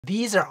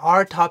These are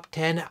our top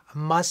 10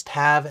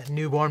 must-have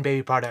newborn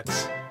baby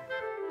products.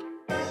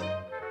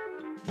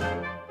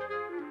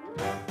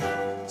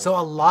 So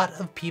a lot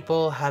of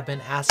people have been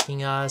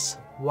asking us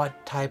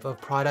what type of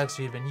products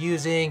we've been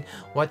using,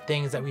 what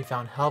things that we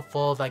found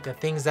helpful, like the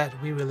things that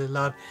we really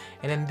love.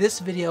 And in this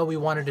video, we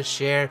wanted to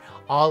share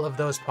all of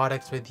those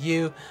products with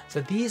you.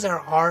 So these are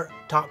our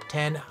top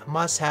 10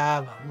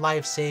 must-have,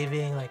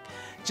 life-saving, like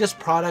just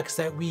products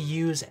that we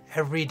use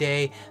every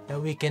day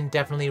that we can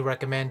definitely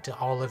recommend to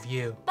all of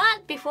you.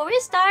 But before we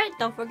start,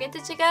 don't forget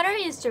to check out our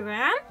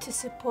Instagram to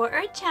support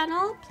our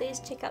channel. Please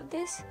check out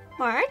this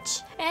merch.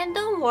 And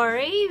don't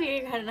worry,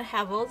 we're gonna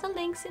have all the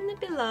links in the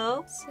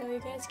below so you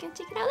guys can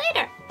check it out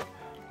later.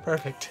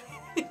 Perfect.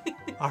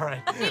 All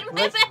right. I did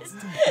my best.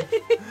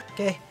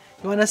 Okay.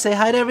 You want to say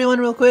hi to everyone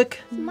real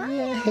quick? Smile.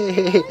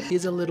 Yay.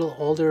 He's a little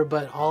older,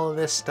 but all of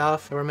this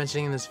stuff that we're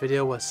mentioning in this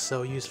video was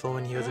so useful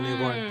when he was a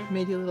newborn.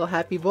 Made you a little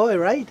happy boy,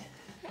 right?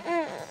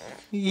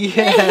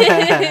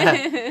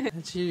 Yeah.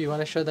 That's you. You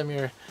want to show them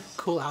your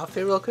cool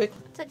outfit real quick?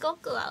 It's a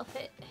Goku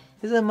outfit.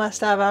 It's a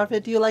must-have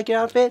outfit. Do you like your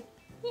outfit?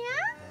 Yeah?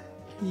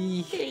 Do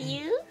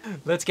you?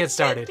 Let's get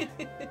started.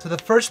 So the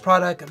first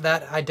product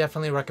that I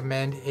definitely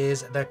recommend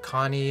is the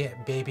Konny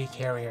baby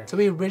carrier. So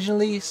we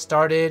originally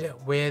started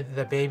with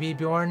the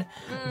Babyborn,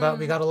 but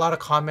we got a lot of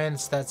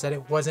comments that said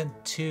it wasn't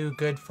too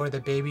good for the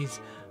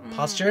baby's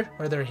posture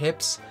or their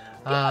hips.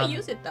 People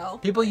use it though.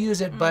 People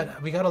use it,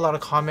 but we got a lot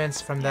of comments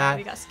from that.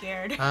 We got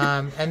scared.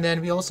 And then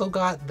we also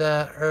got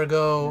the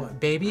Ergo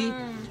Baby,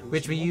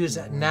 which we use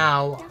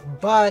now,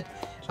 but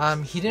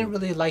he didn't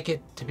really like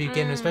it to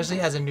begin, especially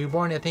as a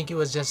newborn. I think it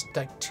was just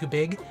like too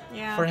big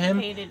for him.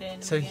 He hated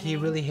it So he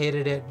really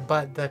hated it.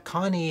 But the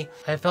Konny,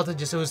 I felt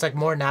it was like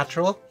more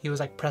natural. He was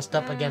like pressed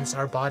up against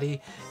our body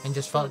and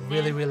just felt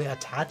really, really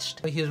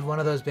attached. He was one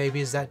of those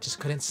babies that just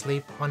couldn't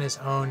sleep on his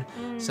own.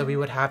 So we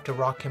would have to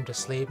rock him to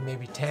sleep,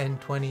 maybe 10,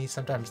 20,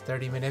 sometimes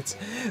 30 minutes.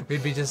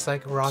 We'd be just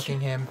like rocking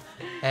him.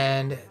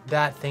 And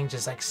that thing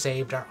just like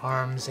saved our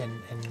arms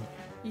and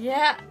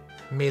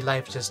made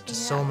life just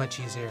so much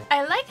easier.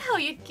 I like how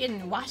you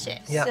can wash it.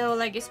 Yeah. So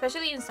like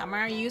especially in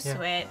summer, you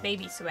sweat,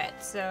 baby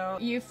sweat. So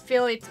you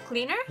feel it's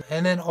cleaner.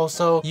 And then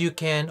also you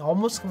can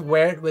almost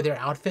wear it with your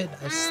outfit.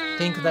 I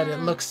think that it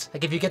looks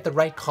like if you get the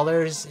right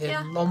colors, it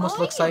almost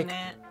looks like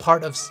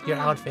part of your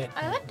outfit.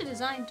 I like the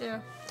design too.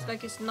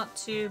 Like it's not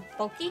too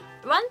bulky.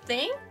 One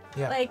thing,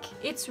 like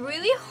it's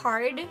really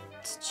hard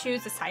to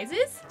choose the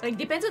sizes. Like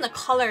depends on the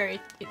color,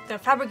 the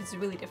fabric is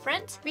really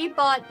different. We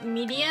bought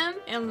medium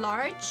and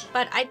large,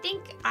 but I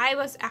think I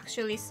was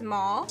actually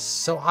small.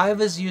 So I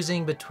was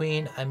using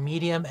between a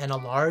medium and a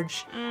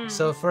large.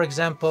 So for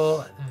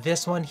example,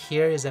 this one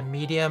here is a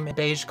medium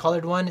beige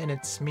colored one, and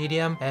it's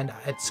medium and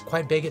it's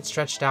quite big, it's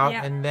stretched out.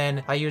 And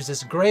then I use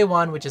this gray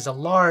one, which is a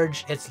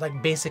large. It's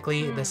like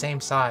basically the same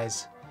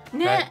size.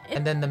 Right?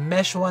 And then the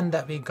mesh one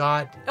that we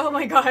got, oh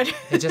my god,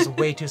 it's just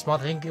way too small.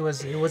 I think it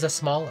was a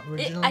small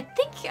originally. I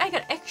think I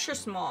got extra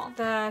small.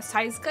 The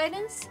size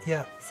guidance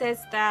says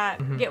that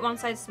get one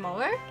size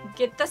smaller.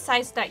 Get the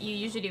size that you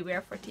usually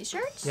wear for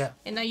t-shirts.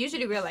 And I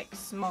usually wear like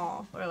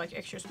small or like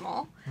extra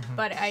small,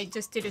 but I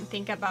just didn't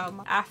think about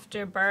my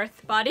after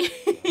birth body.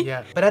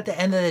 But at the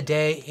end of the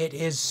day, it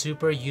is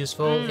super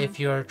useful if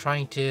you're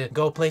trying to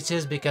go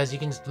places, because you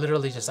can just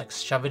literally just like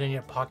shove it in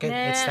your pocket.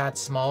 It's that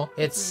small.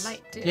 It's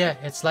light too.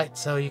 It's light,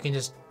 so you can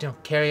just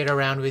carry it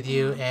around with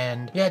you,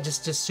 and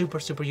just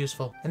super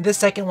useful. And this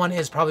second one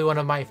is probably one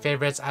of my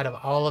favorites out of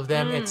all of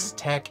them. It's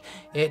tech.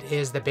 It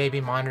is the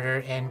baby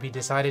monitor, and we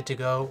decided to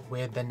go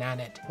with the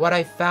Nanit. What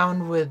I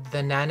found with the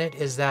Nanit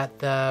is that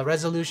the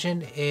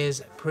resolution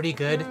is pretty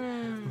good.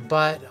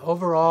 But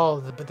overall,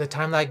 the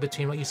time lag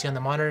between what you see on the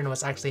monitor and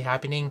what's actually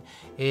happening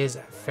is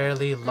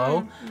fairly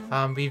low.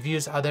 We've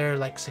used other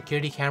like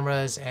security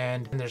cameras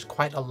and there's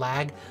quite a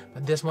lag,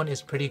 but this one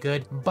is pretty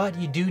good. But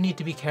you do need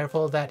to be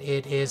careful that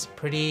it is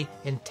pretty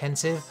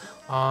intensive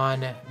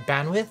on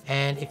bandwidth,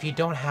 and if you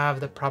don't have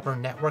the proper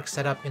network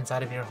set up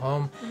inside of your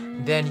home,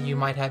 then you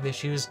might have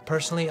issues.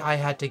 Personally, I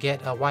had to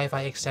get a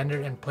Wi-Fi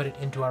extender and put it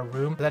into our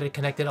room so that it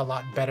connected a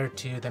lot better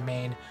to the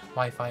main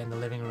Wi-Fi in the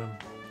living room.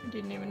 I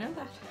didn't even know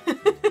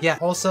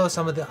that. Also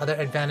some of the other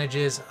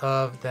advantages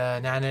of the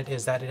Nanit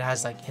is that it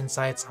has like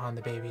insights on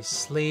the baby's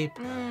sleep.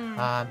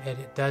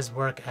 It does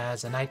work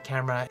as a night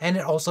camera, and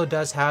it also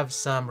does have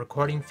some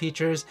recording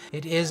features.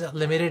 It is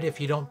limited if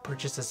you don't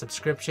purchase a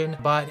subscription,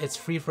 but it's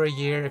free for a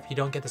year if you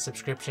don't get the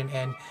subscription,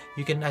 and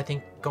you can, I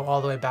think, go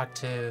all the way back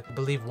to, I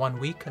believe, 1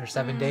 week or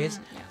 7 days.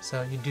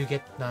 So you do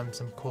get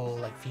some cool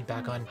like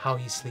feedback on how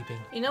he's sleeping.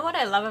 You know what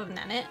I love of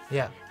Nanit?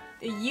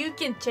 You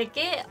can check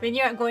it when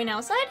you're going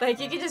outside. Like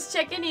you can just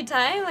check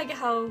anytime, like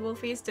how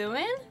Wolfie's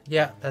doing.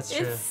 Yeah, that's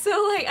true. It's so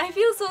like, I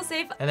feel so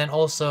safe. And then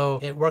also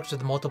it works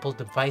with multiple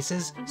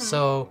devices.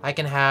 So I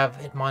can have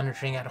it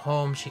monitoring at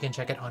home. She can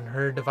check it on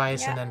her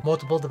device, and then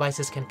multiple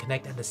devices can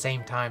connect at the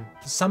same time.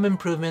 Some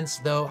improvements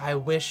though, I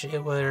wish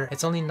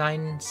it's only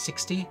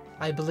 960,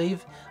 I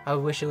believe. I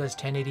wish it was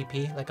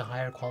 1080p, like a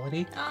higher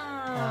quality.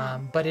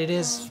 But it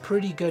is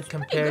pretty good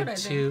compared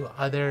to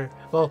other,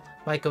 well,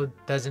 Maiko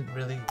doesn't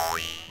really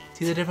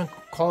see the different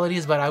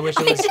qualities, but I wish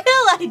it was.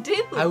 I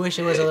do. I wish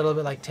it was a little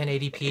bit like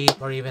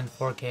 1080p or even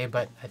 4K,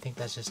 but I think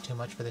that's just too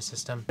much for the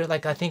system.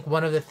 Like I think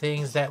one of the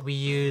things that we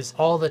use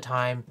all the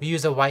time, we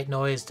use a white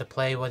noise to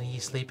play when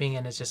he's sleeping,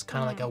 and it's just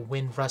kind of like a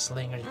wind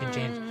rustling, or you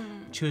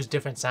can choose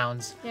different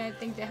sounds. Yeah, I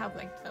think they have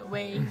like the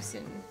waves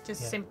and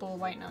just simple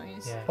white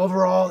noise. Yeah.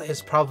 Overall,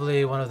 it's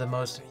probably one of the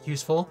most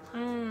useful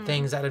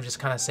things that have just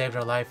kind of saved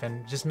our life,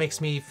 and just makes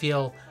me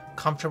feel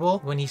comfortable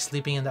when he's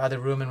sleeping in the other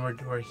room and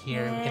we're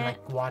here. We can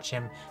like watch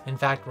him. In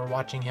fact, we're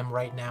watching him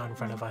right now in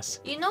front of us.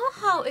 You know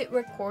how it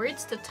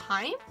records the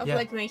time of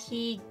like when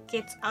he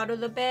gets out of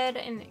the bed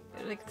and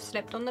like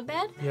slept on the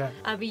bed? Yeah.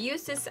 We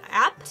use this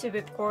app to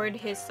record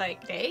his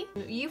like day.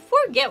 You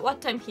forget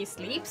what time he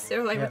sleeps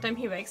or like what time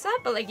he wakes up,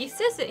 but like it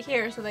says it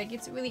here, so like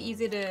it's really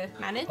easy to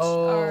manage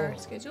our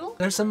schedule.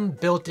 There's some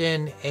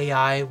built-in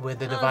AI with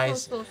the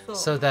device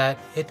so that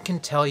it can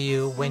tell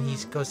you when he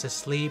goes to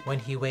sleep, when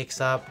he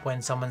wakes up,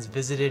 when someone's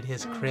visited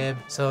his crib.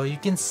 So you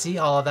can see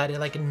all of that. It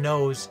like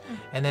knows,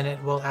 and then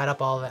it will add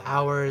up all the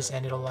hours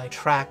and it'll like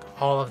track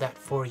all of that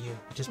for you,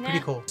 which is pretty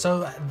cool.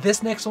 So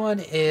this next one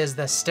is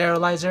the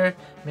Sterilizer,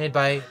 made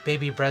by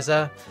Baby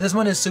Brezza. This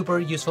one is super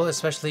useful,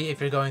 especially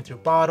if you're going through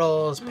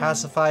bottles,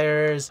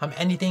 pacifiers,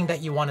 anything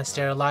that you want to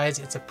sterilize.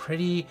 It's a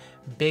pretty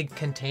big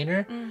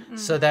container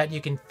so that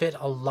you can fit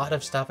a lot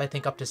of stuff. I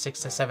think up to 6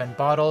 to 7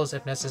 bottles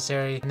if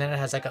necessary. And then it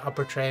has like an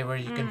upper tray where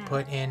you can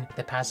put in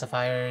the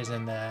pacifiers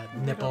and the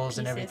nipples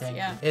and everything.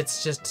 Yeah.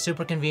 It's just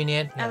super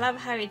convenient. I love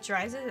how it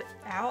dries it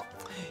out.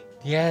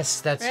 Yes,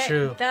 that's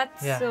true.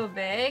 That's so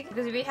big,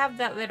 because we have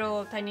that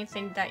little tiny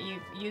thing that you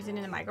use in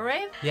the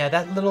microwave. Yeah,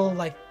 that little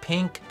like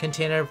pink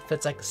container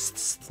fits like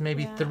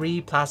maybe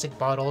 3 plastic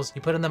bottles. You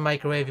put it in the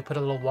microwave, you put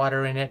a little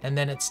water in it, and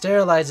then it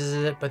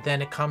sterilizes it, but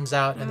then it comes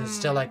out and it's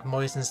still like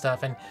moist and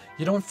stuff, and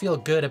you don't feel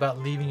good about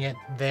leaving it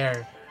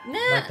there.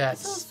 Like that.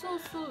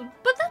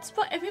 But that's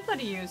what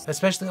everybody uses.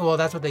 Especially, well,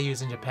 that's what they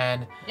use in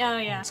Japan. Oh,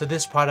 yeah. So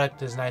this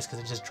product is nice because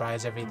it just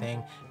dries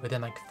everything within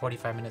like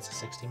 45 minutes to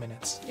 60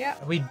 minutes. Yeah.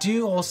 We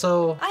do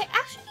also... I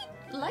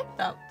actually like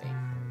that thing.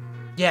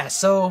 Yeah,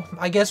 so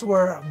I guess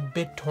we're a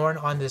bit torn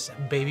on this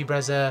Baby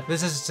Brezza.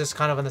 This is just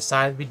kind of on the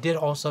side. We did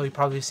also, you've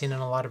probably seen in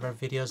a lot of our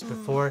videos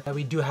before, that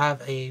we do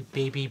have a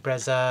Baby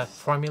Brezza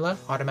formula,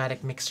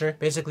 automatic mixer.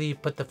 Basically, you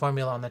put the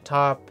formula on the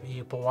top,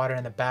 you put water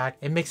in the back.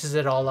 It mixes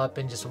it all up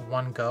in just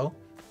one go.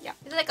 Yeah,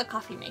 it's like a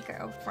coffee maker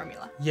of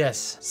formula.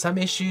 Yes. Some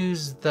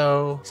issues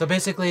though. So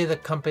basically the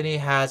company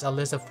has a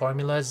list of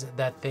formulas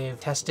that they've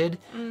tested.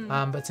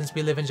 But since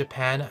we live in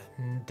Japan,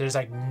 there's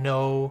like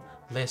no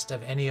list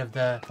of any of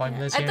the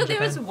formulas here in Japan. I thought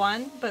there was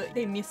one, but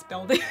they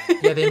misspelled it.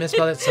 Yeah, they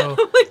misspelled it, so...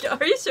 like,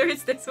 are you sure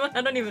it's this one?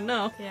 I don't even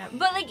know. Yeah,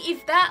 but like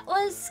if that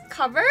was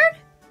covered,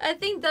 I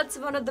think that's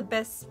one of the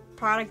best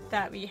products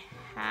that we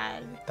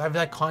had. I've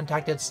like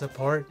contacted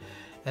support,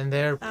 and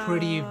they're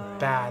pretty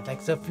bad. Like,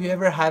 so if you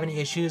ever have any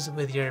issues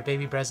with your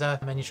Baby Brezza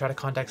and you try to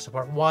contact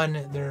support,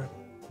 1, they're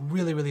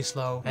really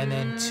slow, and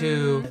then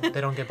 2,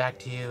 they don't get back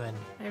to you. And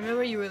I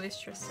remember you really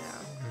stressed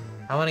out.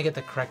 I want to get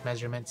the correct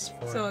measurements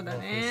for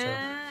Wolfie,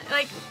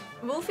 like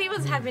Wolfie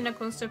was having a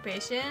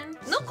constipation.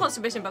 Not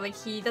constipation, but like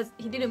he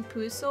didn't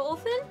poo so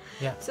often.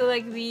 Yeah. So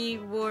like we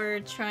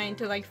were trying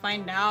to like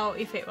find out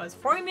if it was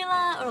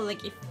formula or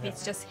like if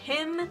it's just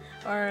him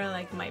or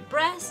like my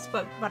breast,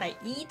 but what I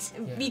eat.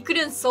 Yeah. We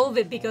couldn't solve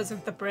it because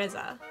of the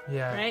Brezza.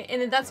 Yeah. Right?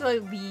 And then that's why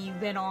we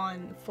went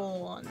on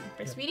full on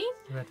breastfeeding.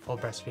 We went full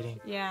breastfeeding.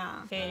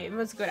 Yeah. Okay, it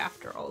was good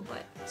after all,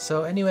 but.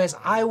 So anyways,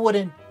 I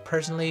wouldn't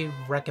personally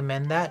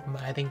recommend that.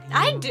 I think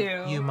I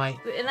do. You might.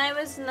 And I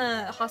was in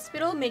the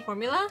hospital make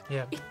formula.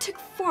 Yeah. It took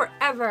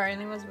forever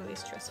and it was really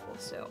stressful.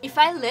 So if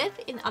I live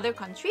in other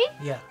country,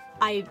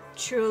 I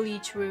truly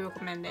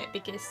recommend it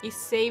because it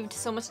saved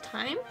so much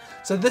time.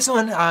 So this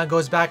one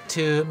goes back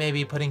to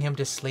maybe putting him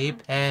to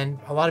sleep, and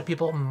a lot of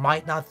people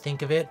might not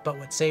think of it, but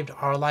what saved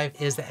our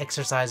life is the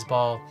exercise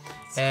ball.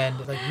 And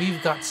like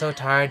we've got so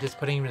tired just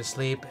putting him to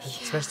sleep,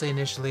 especially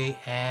initially,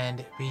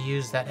 and we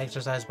use that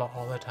exercise ball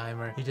all the time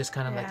where you just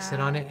kind of like sit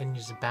on it and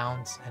you just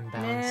bounce and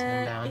bounce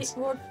and bounce. It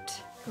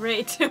worked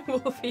great,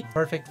 Wolfie.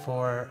 Perfect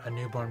for a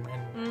newborn.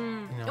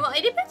 And, you know. Well,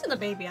 it depends on the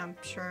baby, I'm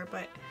sure,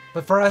 but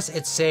for us,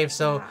 it's safe.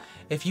 So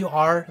if you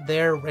are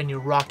there and you're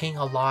rocking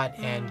a lot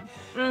and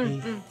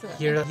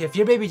if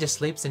your baby just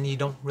sleeps and you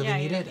don't really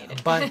need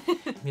it, but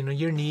you know,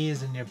 your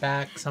knees and your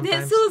back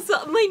sometimes.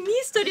 So my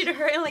knees started to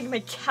hurt and like my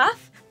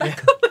calf.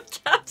 Back of my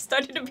calf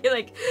started to be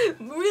like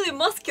really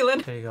muscular.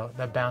 There you go,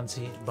 the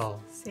bouncy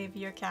ball. Save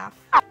your calf.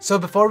 So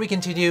before we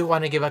continue, I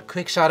want to give a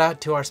quick shout out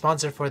to our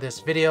sponsor for this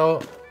video,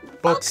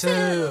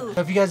 Bokksu.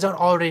 So if you guys don't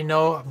already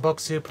know,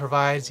 Bokksu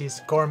provides these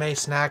gourmet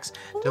snacks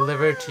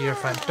delivered to your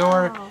front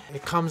door.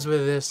 It comes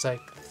with this like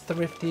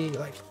thrifty,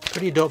 like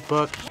pretty dope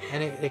book,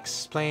 and it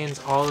explains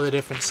all of the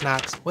different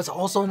snacks. What's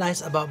also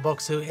nice about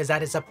Bokksu is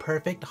that it's a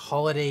perfect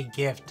holiday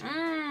gift.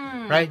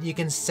 right? You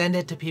can send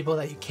it to people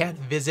that you can't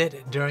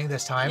visit during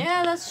this time.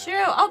 Yeah, that's true.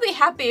 I'll be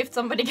happy if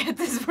somebody gets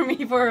this for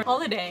me for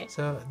holiday.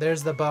 So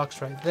there's the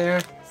box right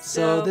there.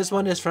 So this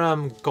one is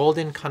from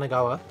Golden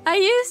Kanagawa. I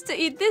used to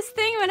eat this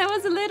thing when I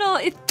was little.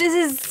 This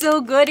is so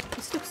good.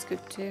 This looks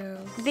good too.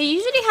 They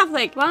usually have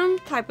like one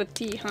type of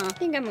tea, huh? I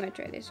think I'm gonna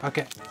try this.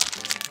 Okay.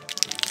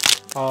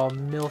 All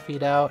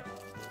milfied out.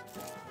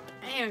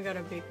 I ain't got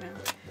a big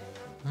mouth.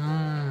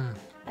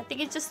 I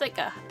think it's just like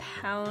a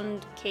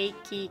pound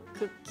cakey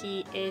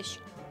cookie-ish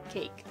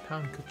cake.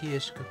 Pound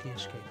cookie-ish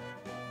cake.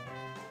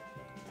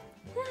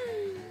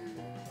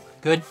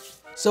 Good.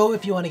 So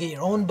if you want to get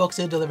your own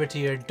booksu delivered to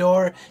your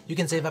door, you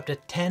can save up to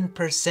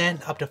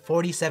 10%, up to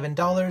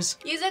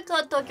 $47. Use the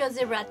code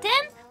TOKYO010,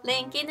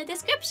 link in the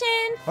description.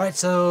 Alright,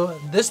 so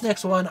this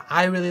next one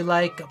I really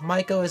like.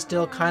 Maiko is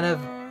still kind of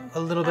a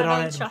little bit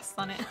on it. Trust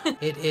on it.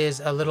 It is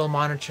a little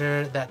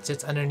monitor that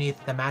sits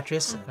underneath the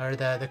mattress or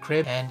the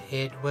crib, and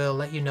it will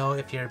let you know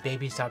if your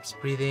baby stops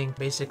breathing.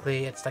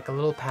 Basically, it's like a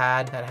little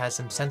pad that has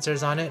some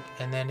sensors on it,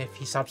 and then if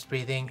he stops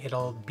breathing,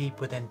 it'll beep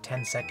within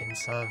 10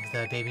 seconds of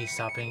the baby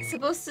stopping. It's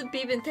supposed to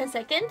beep in 10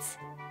 seconds?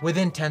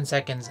 Within 10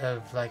 seconds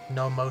of like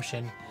no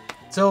motion.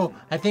 So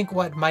I think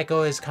what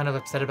Maiko is kind of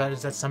upset about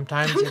is that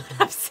sometimes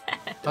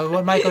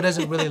what Maiko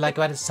doesn't really like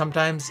about it,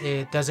 sometimes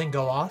it doesn't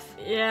go off.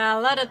 Yeah,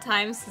 a lot of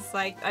times it's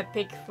like I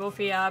pick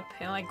Wolfie up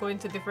and like go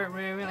into a different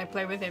room and like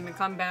play with him and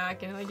come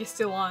back and like he's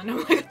still on. I'm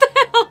like, what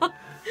the hell?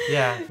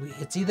 Yeah,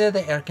 it's either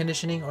the air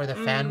conditioning or the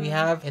fan we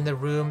have in the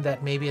room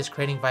that maybe is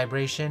creating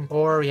vibration,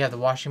 or we have the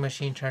washing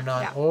machine turned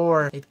on,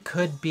 or it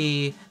could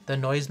be the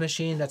noise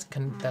machine that's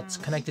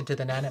connected to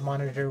the Nanit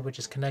monitor, which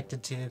is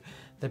connected to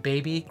the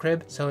baby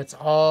crib. So it's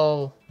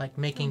all like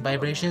making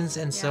vibrations,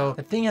 and so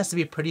the thing has to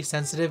be pretty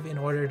sensitive in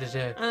order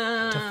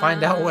to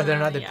find out whether or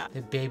not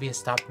the baby has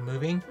stopped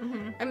moving.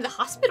 I mean, the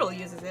hospital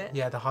uses it.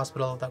 Yeah, the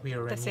hospital that we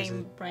were in uses the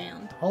same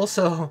brand.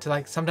 Also, to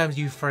like sometimes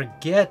you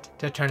forget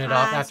to turn it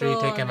off after you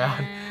take him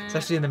out,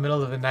 especially in the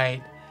middle of the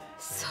night.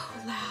 So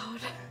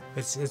loud.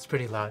 It's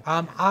pretty loud.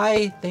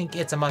 I think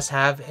it's a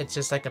must-have. It's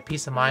just like a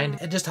peace of mind.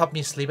 It just helped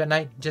me sleep at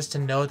night just to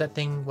know that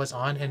thing was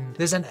on, and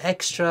there's an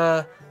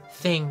extra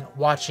thing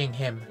watching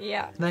him.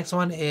 Yeah. The next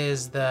one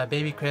is the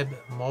Baby Crib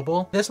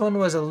Mobile. This one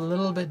was a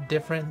little bit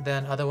different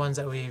than other ones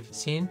that we've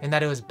seen in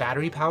that it was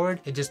battery powered.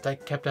 It just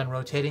like kept on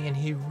rotating, and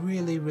he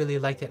really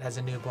liked it as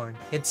a newborn.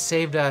 It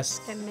saved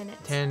us 10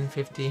 minutes.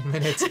 10-15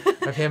 minutes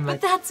of him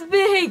like. But that's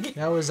big.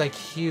 That was like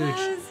huge.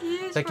 That was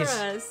huge like for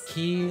us.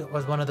 He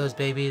was one of those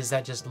babies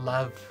that just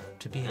loved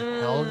to be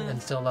held and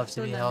still loves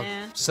to be held.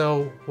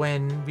 So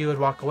when we would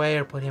walk away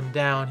or put him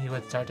down, he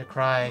would start to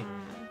cry.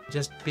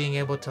 Just being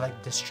able to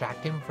like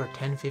distract him for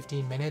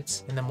 10-15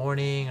 minutes in the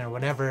morning or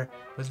whenever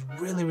was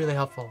really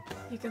helpful.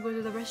 You can go to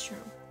the restroom.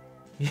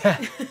 Yeah.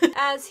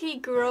 As he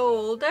grew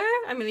older,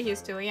 I mean he's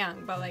still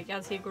young, but like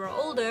as he grew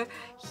older,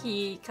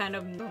 he kind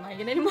of don't like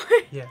it anymore.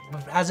 Yeah,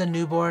 but as a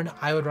newborn,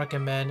 I would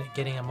recommend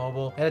getting a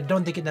mobile. I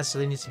don't think it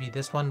necessarily needs to be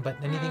this one, but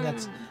anything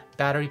that's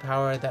battery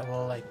powered that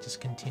will like just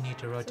continue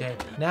to rotate.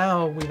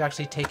 Now we've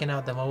actually taken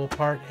out the mobile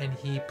part, and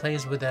he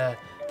plays with the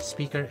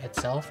speaker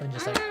itself and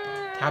just like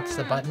taps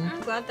the button.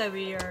 I'm glad that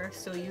we are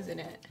still using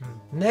it.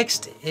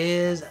 Next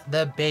is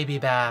the baby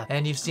bath,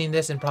 and you've seen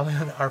this in probably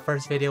our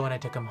first video when I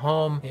took him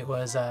home. It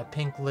was a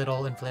pink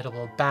little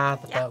inflatable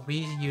bath, but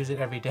we use it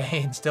every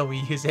day and still we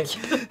use it.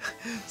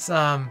 It's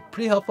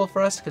pretty helpful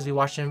for us because we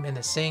wash him in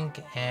the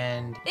sink,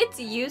 and it's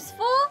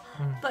useful,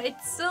 but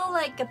it's still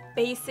like a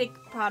basic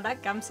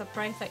product. I'm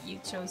surprised that you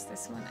chose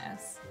this one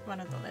as one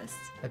of the lists.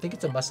 I think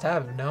it's a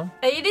must-have, no?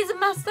 It is a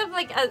must-have,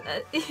 like,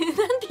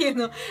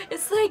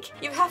 it's like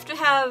you have to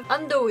have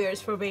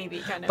underwears for baby,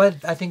 kind of. But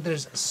I think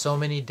there's so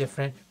many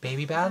different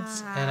baby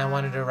baths, and I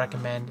wanted to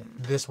recommend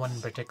this one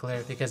in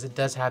particular because it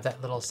does have that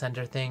little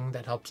center thing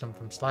that helps him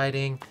from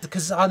sliding.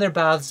 Because other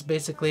baths,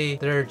 basically,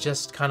 they're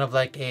just kind of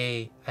like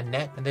a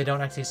net, and they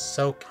don't actually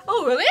soak.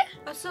 Oh, really?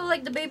 So,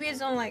 like, the baby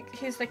is on, like,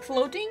 he's, like,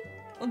 floating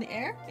on the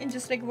air and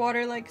just like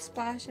water like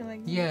splash and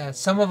like. Yeah,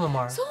 some of them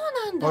are. そ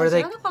うなんだ。 Or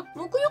they.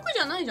 沐浴じ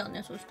ゃないじゃん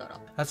ね、そしたら。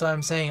 That's what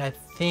I'm saying. I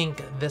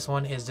think this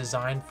one is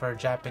designed for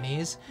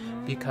Japanese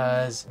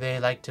because they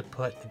like to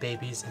put the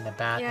babies in the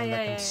bath and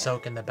let them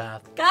soak in the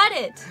bath. Got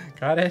it.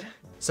 Got it.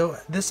 So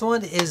this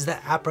one is the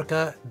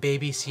Aprica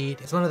baby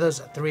seat. It's one of those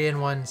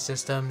 3-in-1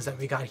 systems that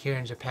we got here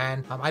in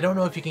Japan. I don't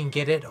know if you can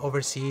get it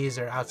overseas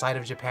or outside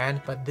of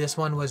Japan, but this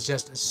one was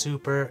just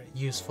super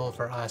useful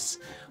for us.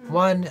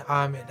 One,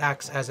 it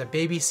acts as a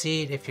baby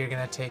seat if you're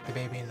gonna take the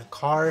baby in the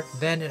car.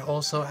 Then it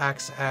also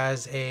acts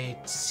as a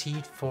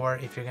seat for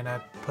if you're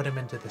gonna put him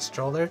into the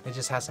stroller. It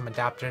just has some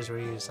adapters where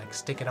you just like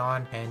stick it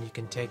on and you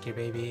can take your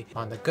baby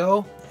on the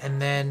go. And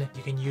then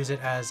you can use it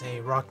as a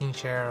rocking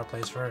chair or a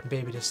place for the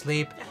baby to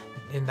sleep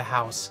in the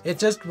house. It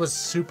just was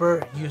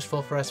super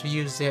useful for us. We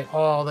used it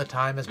all the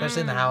time,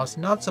 especially in the house.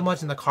 Not so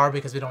much in the car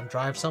because we don't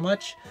drive so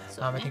much.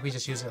 I think we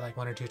just use it like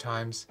 1 or 2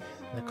 times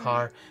in the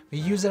car. We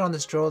use it on the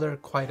stroller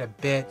quite a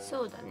bit.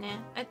 そうだね.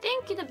 I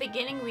think in the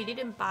beginning we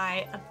didn't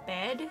buy a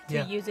bed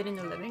to use it in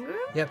the living room.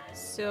 Yep.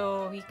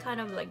 So we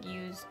kind of like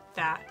used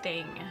that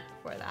thing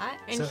for that.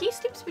 And he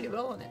sleeps pretty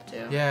well on it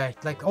too. Yeah,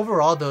 like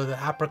overall though, the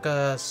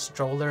Aprica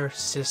stroller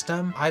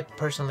system, I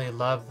personally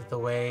love the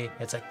way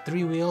it's like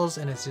 3 wheels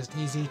and it's just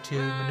easy to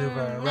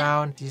maneuver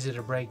around, it's easy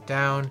to break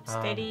down.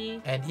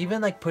 Steady. And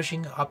even like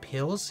pushing up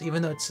hills,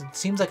 even though it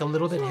seems like a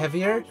little bit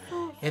heavier,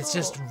 it's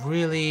just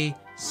really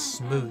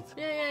smooth.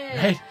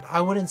 Right?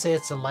 I wouldn't say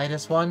it's the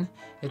lightest one.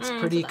 It's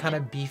pretty kind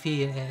of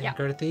beefy and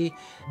girthy,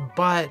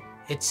 but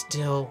it's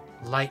still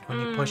light when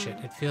you push it.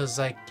 It feels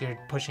like you're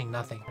pushing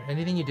nothing.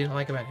 Anything you didn't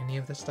like about any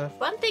of this stuff?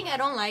 One thing I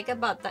don't like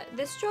about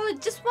this stroller,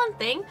 just one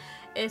thing,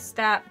 is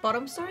that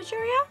bottom storage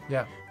area.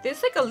 Yeah.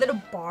 There's like a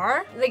little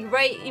bar, like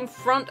right in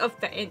front of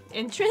the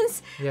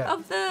entrance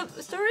of the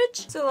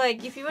storage. So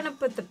like if you want to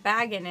put the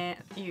bag in it,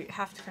 you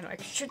have to kind of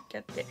like shoot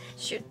I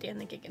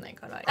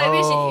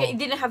wish it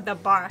didn't have the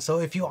bar. So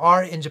if you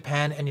are in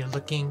Japan and you're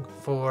looking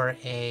for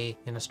a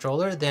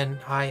stroller, then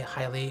I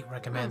highly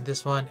recommend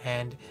this one.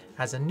 And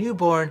as a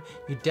newborn,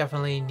 you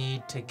definitely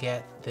need to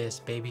get this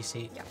baby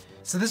seat. Yeah.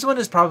 So this one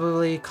is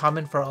probably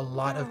common for a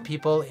lot of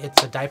people.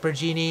 It's a Diaper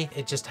Genie.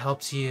 It just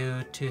helps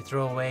you to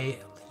throw away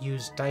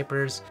used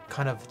diapers,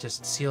 kind of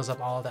just seals up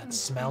all of that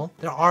smell.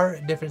 There are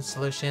different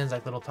solutions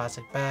like little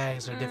plastic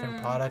bags or different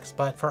products,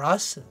 but for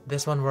us,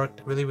 this one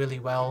worked really, really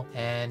well.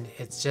 And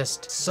it's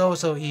just so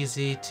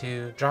easy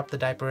to drop the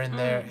diaper in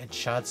there, it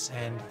shuts,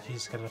 and you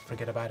just gotta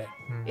forget about it.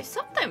 It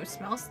sometimes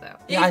smells though.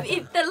 Yeah,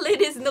 if the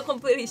lid is not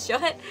completely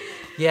shut.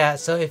 Yeah,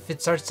 so if it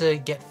starts to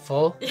get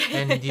full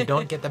and you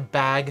don't get the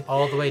bag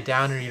all the way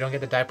down or you don't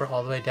get the diaper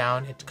all the way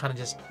down, it kind of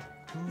just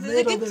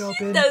little bit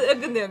open.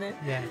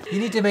 Yeah, you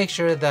need to make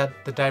sure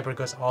that the diaper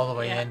goes all the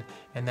way in,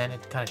 and then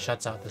it kind of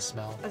shuts out the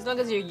smell. As long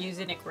as you're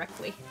using it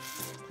correctly.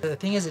 The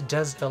thing is, it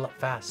does fill up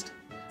fast.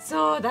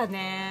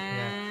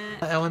 Yeah.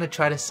 I want to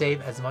try to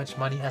save as much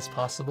money as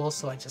possible,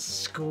 so I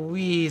just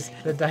squeeze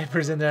the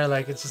diapers in there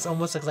like it just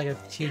almost looks like a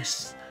huge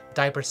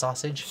diaper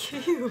sausage.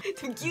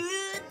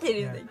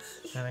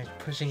 And like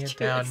pushing it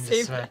down.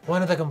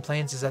 One of the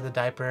complaints is that the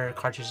diaper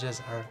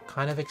cartridges are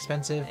kind of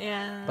expensive.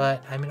 Yeah.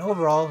 But I mean,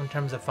 overall, in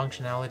terms of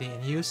functionality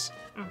and use,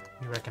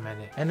 we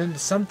recommend it. And then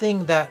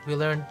something that we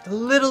learned a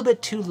little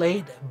bit too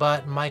late,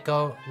 but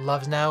Maiko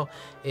loves now,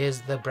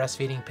 is the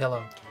breastfeeding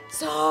pillow.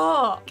 So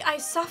I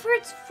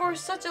suffered for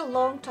such a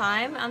long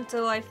time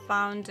until I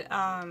found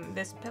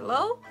this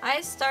pillow. I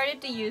started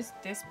to use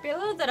this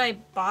pillow that I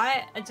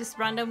bought. I just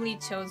randomly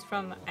chose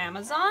from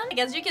Amazon.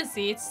 As you can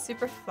see, it's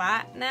super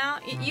flat now.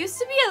 It used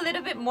to be a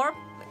little bit more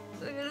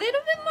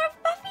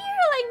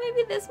puffier, like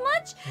maybe this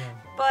much.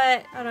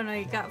 But I don't know,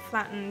 it got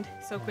flattened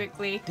so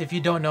quickly. If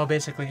you don't know,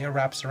 basically it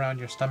wraps around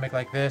your stomach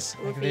like this,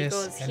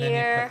 goes and here.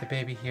 then you put the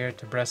baby here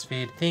to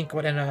breastfeed. I think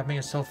what ended up happening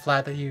is so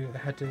flat that you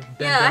had to bend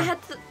down. I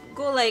had to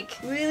go like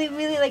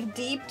really like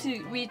deep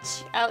to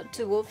reach out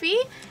to Wolfie.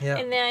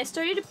 And then I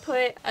started to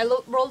put, I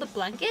rolled a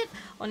blanket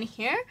on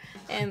here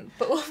and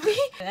put Wolfie.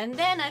 And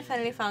then I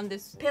finally found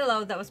this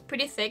pillow that was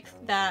pretty thick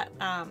that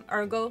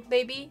Ergo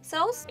Baby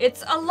sells.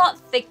 It's a lot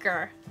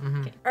thicker.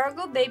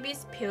 Ergo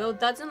Baby's pillow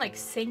doesn't like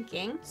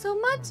sinking so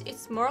much.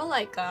 It's more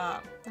like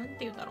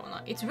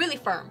it's really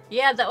firm.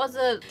 Yeah, that was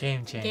a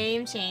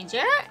game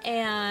changer.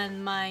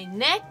 And my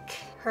neck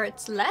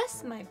hurts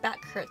less, my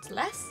back hurts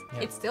less.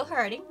 It's still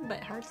hurting, but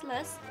it hurts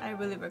less. I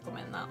really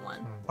recommend that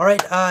one.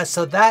 Alright,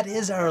 so that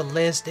is our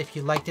list. If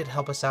you liked it,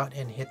 help us out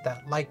and hit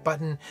that like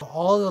button.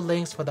 All the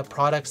links for the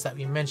products that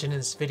we mentioned in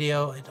this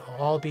video, it'll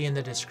all be in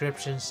the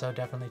description, so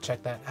definitely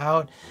check that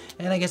out.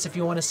 And I guess if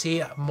you want to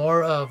see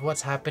more of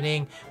what's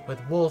happening with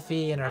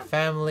Wolfie and our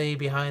family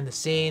behind the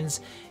scenes,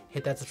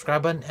 hit that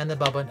subscribe button and the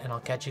bell button, and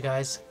we'll catch you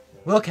guys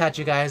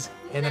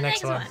in the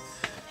next one.